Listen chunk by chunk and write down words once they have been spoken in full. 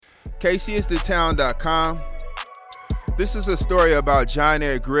KCisthetown.com. This is a story about John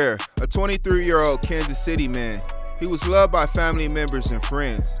Eric Greer, a 23-year-old Kansas City man. He was loved by family members and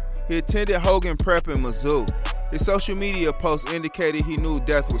friends. He attended Hogan Prep in Mizzou. His social media posts indicated he knew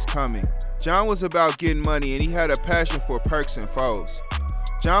death was coming. John was about getting money and he had a passion for perks and foes.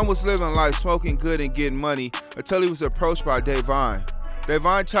 John was living life smoking good and getting money until he was approached by Davon.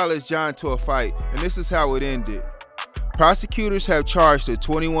 Davon challenged John to a fight, and this is how it ended. Prosecutors have charged a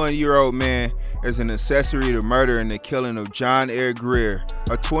 21-year-old man as an accessory to murder and the killing of John Eric Greer,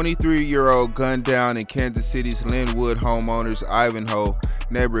 a 23-year-old gunned down in Kansas City's Linwood homeowners Ivanhoe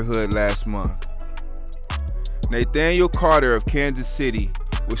neighborhood last month. Nathaniel Carter of Kansas City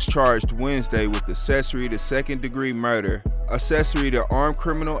was charged Wednesday with accessory to second-degree murder, accessory to armed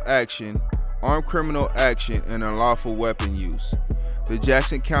criminal action, and unlawful weapon use. The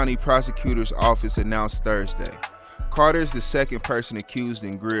Jackson County Prosecutor's Office announced Thursday. Carter is the second person accused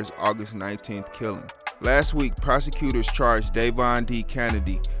in Greer's August 19th killing. Last week, prosecutors charged Davon D.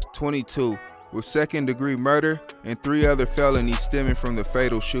 Kennedy, 22, with second-degree murder and 3 other felonies stemming from the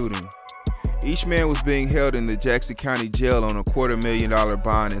fatal shooting. Each man was being held in the Jackson County Jail on a $250,000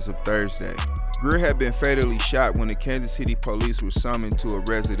 bond as of Thursday. Greer had been fatally shot when the Kansas City police were summoned to a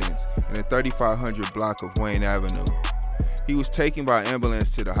residence in the 3500 block of Wayne Avenue. He was taken by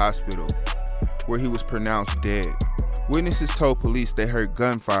ambulance to the hospital, where he was pronounced dead. Witnesses told police they heard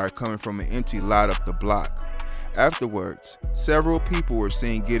gunfire coming from an empty lot up the block. Afterwards, several people were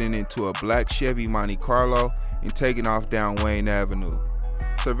seen getting into a black Chevy Monte Carlo and taking off down Wayne Avenue.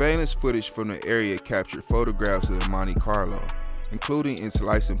 Surveillance footage from the area captured photographs of the Monte Carlo, including its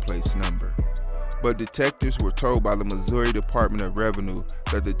license plate number. But detectives were told by the Missouri Department of Revenue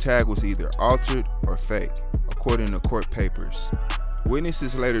that the tag was either altered or fake, according to court papers.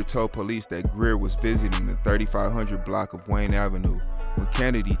 Witnesses later told police that Greer was visiting the 3500 block of Wayne Avenue when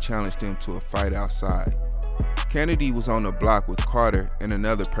Kennedy challenged him to a fight outside. Kennedy was on the block with Carter and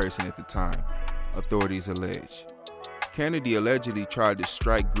another person at the time, authorities allege. Kennedy allegedly tried to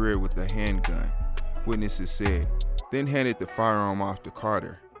strike Greer with a handgun, witnesses said, then handed the firearm off to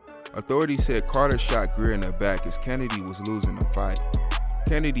Carter. Authorities said Carter shot Greer in the back as Kennedy was losing the fight.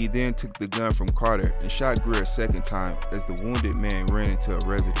 Kennedy then took the gun from Carter and shot Greer a second time as the wounded man ran into a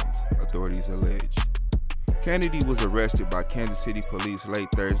residence, authorities allege. Kennedy was arrested by Kansas City police late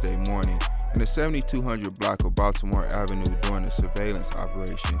Thursday morning in the 7200 block of Baltimore Avenue during a surveillance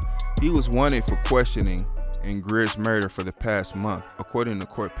operation. He was wanted for questioning in Greer's murder for the past month, according to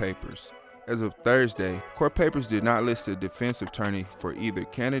court papers. As of Thursday, court papers did not list a defense attorney for either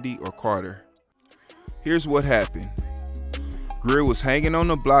Kennedy or Carter. Here's what happened. Greer was hanging on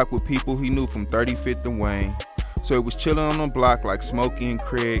the block with people he knew from 35th and Wayne, so he was chilling on the block like Smokey and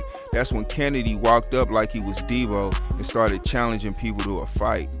Craig. That's when Kennedy walked up like he was Devo and started challenging people to a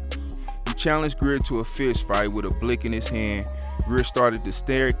fight. He challenged Greer to a fist fight with a blick in his hand. Greer started to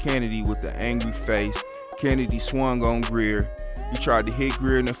stare at Kennedy with an angry face. Kennedy swung on Greer. He tried to hit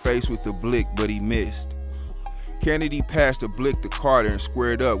Greer in the face with the blick, but he missed. Kennedy passed the blick to Carter and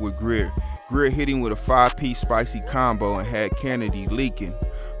squared up with Greer. Greer hit him with a 5-piece spicy combo and had Kennedy leaking.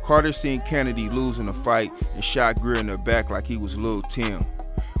 Carter seen Kennedy losing the fight and shot Greer in the back like he was Lil Tim.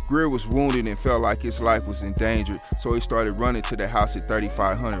 Greer was wounded and felt like his life was in danger, so he started running to the house at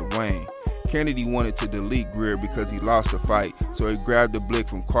 3500 Wayne. Kennedy wanted to delete Greer because he lost the fight, so he grabbed the blick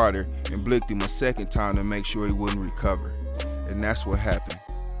from Carter and blicked him a second time to make sure he wouldn't recover. And that's what happened.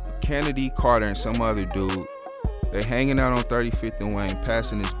 Kennedy, Carter, and some other dude, they hanging out on 35th and Wayne,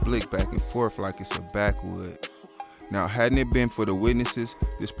 passing this blick back and forth like it's a backwood. Now, hadn't it been for the witnesses,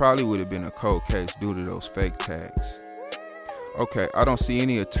 this probably would have been a cold case due to those fake tags. Okay, I don't see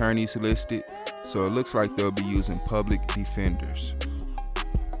any attorneys listed, so it looks like they'll be using public defenders.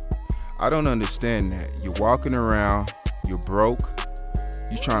 I don't understand that. You're walking around, you're broke,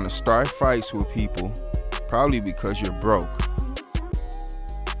 you're trying to start fights with people, probably because you're broke.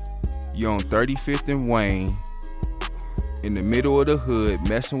 You're on 35th and Wayne, in the middle of the hood,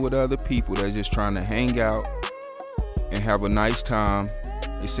 messing with other people that's just trying to hang out and have a nice time.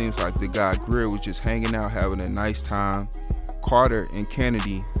 It seems like the guy Greer was just hanging out, having a nice time. Carter and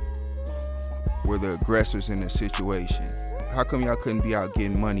Kennedy were the aggressors in the situation. How come y'all couldn't be out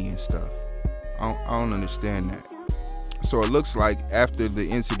getting money and stuff? I don't understand that. So it looks like after the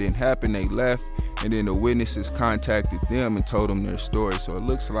incident happened, they left, and then the witnesses contacted them and told them their story. So it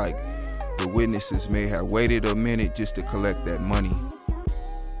looks like the witnesses may have waited a minute just to collect that money.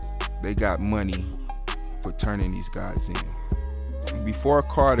 They got money for turning these guys in. Before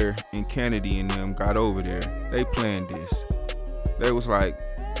Carter and Kennedy and them got over there, they planned this. They was like,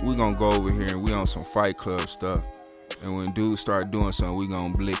 we gonna go over here and we on some Fight Club stuff. And when dudes start doing something, we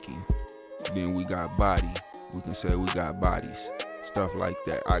gonna blick him. Then we got body. We can say we got bodies. Stuff like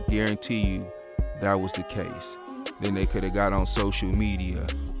that. I guarantee you that was the case. Then they could have got on social media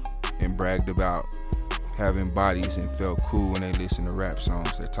and bragged about having bodies and felt cool when they listen to rap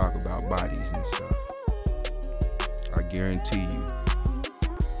songs that talk about bodies and stuff. I guarantee you.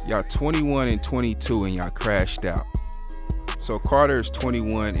 Y'all 21 and 22 and y'all crashed out. So Carter is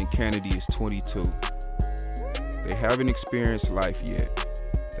 21 and Kennedy is 22. They haven't experienced life yet.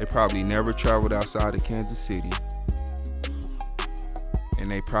 They probably never traveled outside of Kansas City.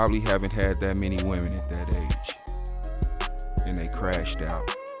 And they probably haven't had that many women at that age. And they crashed out.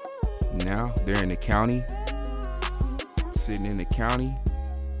 Now they're in the county, sitting in the county.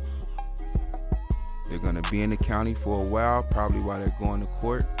 They're gonna be in the county for a while, probably while they're going to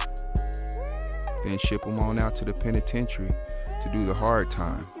court. Then ship them on out to the penitentiary to do the hard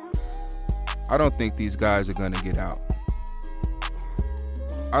time. I don't think these guys are gonna get out.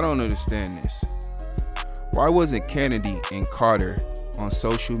 I don't understand this. Why wasn't Kennedy and Carter on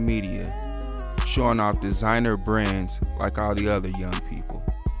social media showing off designer brands like all the other young people?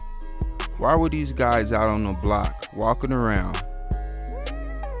 Why were these guys out on the block walking around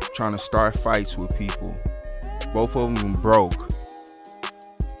trying to start fights with people? Both of them broke.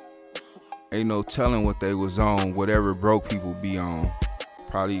 Ain't no telling what they was on, whatever broke people be on.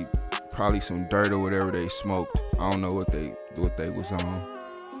 Probably some dirt or whatever they smoked. I don't know what they was on.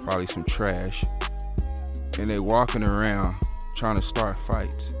 Probably some trash. And they walking around trying to start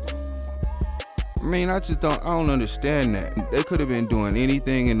fights. I mean, I don't understand that. They could have been doing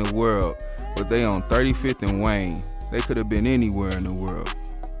anything in the world, but they on 35th and Wayne. They could have been anywhere in the world,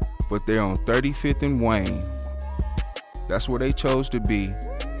 but they're on 35th and Wayne. That's where they chose to be.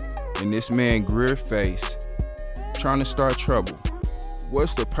 And this man Greer face trying to start trouble.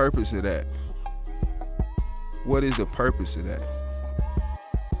 What's the purpose of that? What is the purpose of that?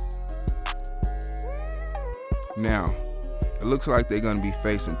 Now, it looks like they're going to be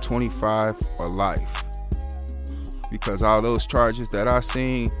facing 25 or life. Because all those charges that I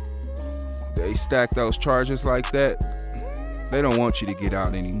seen, they stack those charges like that, they don't want you to get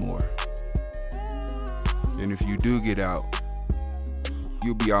out anymore. And if you do get out,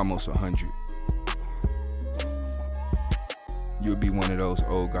 you'll be almost 100. You'll be one of those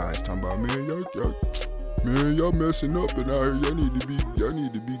old guys talking about, y'all messing up and out here. Y'all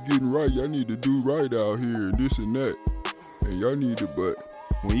need to be getting right. Y'all need to do right out here and this and that. And y'all need to, but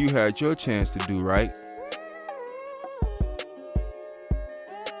when you had your chance to do right,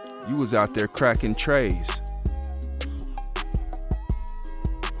 you was out there cracking trays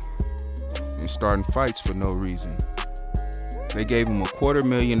and starting fights for no reason. They gave him a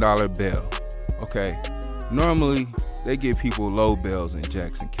 $250,000 bail. Okay, normally they give people low bails in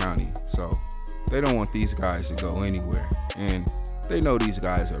Jackson County, so they don't want these guys to go anywhere. And they know these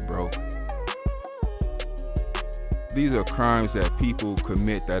guys are broke. These are crimes that people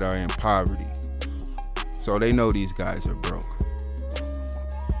commit that are in poverty. So they know these guys are broke.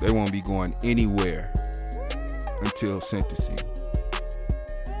 They won't be going anywhere until sentencing.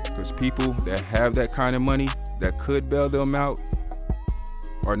 Because people that have that kind of money that could bail them out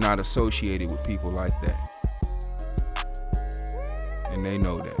are not associated with people like that. And they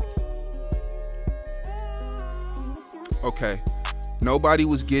know that. Okay, nobody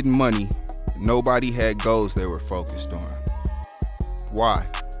was getting money. Nobody had goals they were focused on. Why?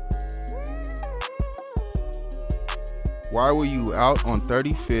 Why were you out on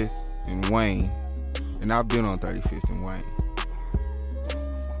 35th and Wayne? And I've been on 35th and Wayne.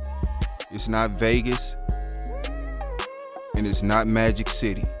 It's not Vegas. And it's not Magic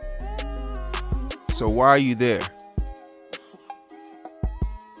City. So why are you there?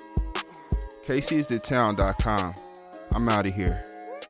 KCisthetown.com. I'm out of here.